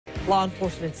Law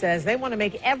enforcement says they want to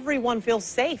make everyone feel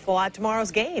safe while at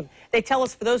tomorrow's game. They tell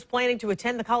us for those planning to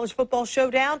attend the college football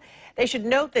showdown, they should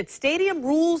note that stadium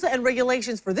rules and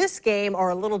regulations for this game are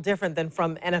a little different than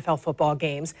from NFL football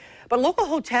games. But local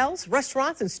hotels,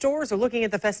 restaurants, and stores are looking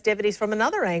at the festivities from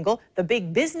another angle, the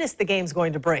big business the game's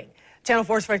going to bring. Channel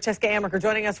 4's Francesca Amaker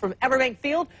joining us from Everbank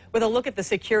Field with a look at the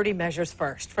security measures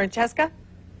first. Francesca?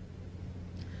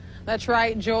 That's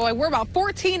right, Joy. We're about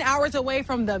 14 hours away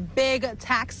from the big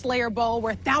Taxslayer Bowl,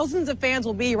 where thousands of fans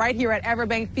will be right here at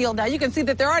Everbank Field. Now, you can see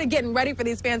that they're already getting ready for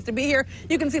these fans to be here.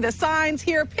 You can see the signs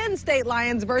here, Penn State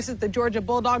Lions versus the Georgia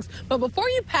Bulldogs. But before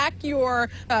you pack your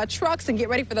trucks and get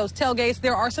ready for those tailgates,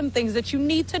 there are some things that you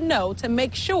need to know to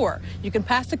make sure you can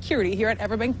pass security here at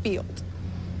Everbank Field.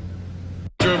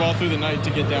 Drove all through the night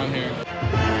to get down here.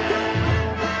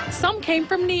 Some came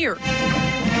from near,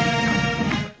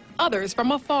 others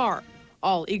from afar,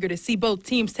 all eager to see both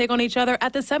teams take on each other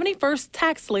at the 71st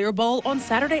Taxslayer Bowl on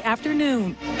Saturday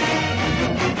afternoon.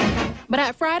 But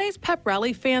at Friday's pep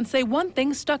rally, fans say one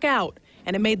thing stuck out,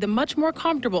 and it made them much more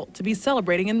comfortable to be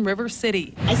celebrating in River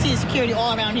City. I see the security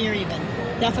all around here even.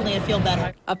 Definitely, I feel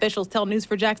better. Officials tell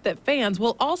News4Jax that fans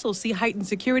will also see heightened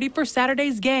security for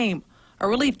Saturday's game, a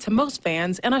relief to most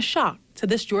fans and a shock to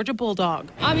this Georgia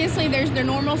Bulldog. Obviously, there's their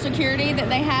normal security that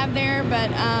they have there, but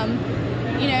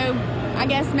you know, I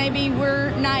guess maybe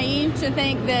we're naive to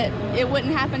think that it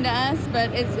wouldn't happen to us,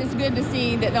 but it's good to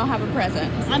see that they'll have a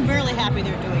presence. I'm really happy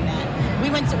they're doing that. We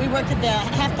worked at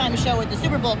the halftime show at the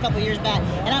Super Bowl a couple years back,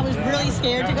 and I was really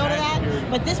scared to go to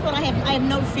that. But this one, I have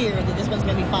no fear that this one's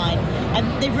going to be fine.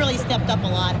 They've really stepped up a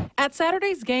lot. At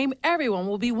Saturday's game, everyone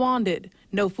will be wanded.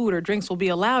 No food or drinks will be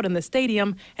allowed in the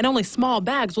stadium, and only small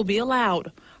bags will be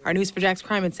allowed. Our News4Jax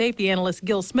crime and safety analyst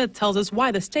Gil Smith tells us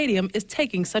why the stadium is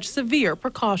taking such severe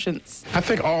precautions. I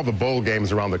think all the bowl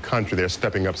games around the country, they're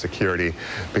stepping up security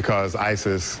because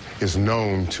ISIS is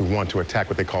known to want to attack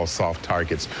what they call soft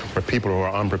targets, where people who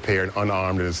are unprepared,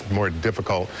 unarmed, it is more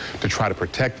difficult to try to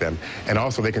protect them. And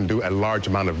also they can do a large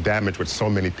amount of damage with so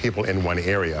many people in one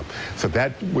area. So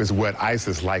that was what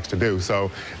ISIS likes to do. So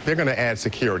they're going to add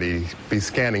security, be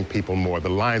scanning people more. The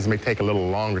lines may take a little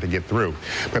longer to get through,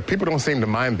 but people don't seem to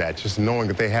mind that, just knowing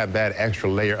that they have that extra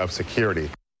layer of security.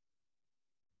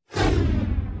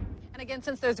 And again,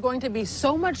 since there's going to be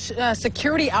so much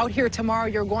security out here tomorrow,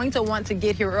 you're going to want to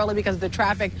get here early because the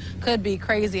traffic could be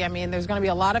crazy. I mean, there's going to be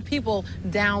a lot of people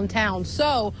downtown.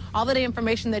 So all of the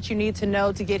information that you need to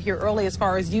know to get here early as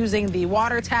far as using the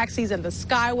water taxis and the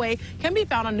Skyway can be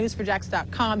found on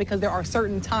news4jax.com, because there are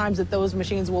certain times that those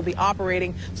machines will be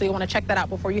operating. So you want to check that out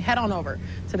before you head on over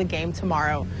to the game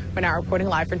tomorrow. We're now reporting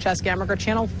live, Francesca Amaker,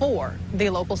 Channel 4, the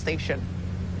local station.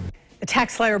 The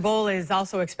Taxslayer Bowl is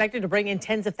also expected to bring in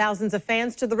tens of thousands of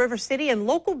fans to the River City, and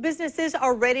local businesses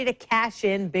are ready to cash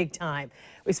in big time.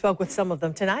 We spoke with some of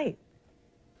them tonight.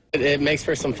 It makes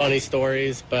for some funny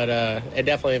stories, but it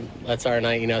definitely lets our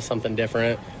night, you know, something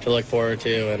different to look forward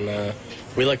to, and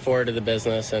we look forward to the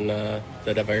business and the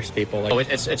diverse people. Oh,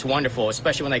 it's wonderful,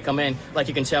 especially when they come in. Like,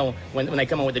 you can tell when they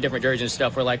come in with the different jerseys and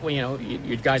stuff. We're like, well, you know,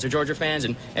 you guys are Georgia fans,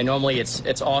 and normally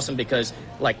it's awesome because,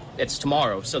 like, it's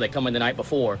tomorrow, so they come in the night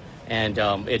before, and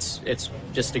it's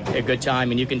just a good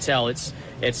time, and you can tell it's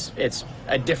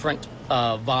a different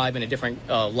vibe and a different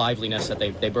liveliness that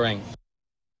they bring.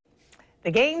 The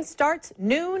game starts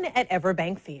noon at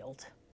Everbank Field.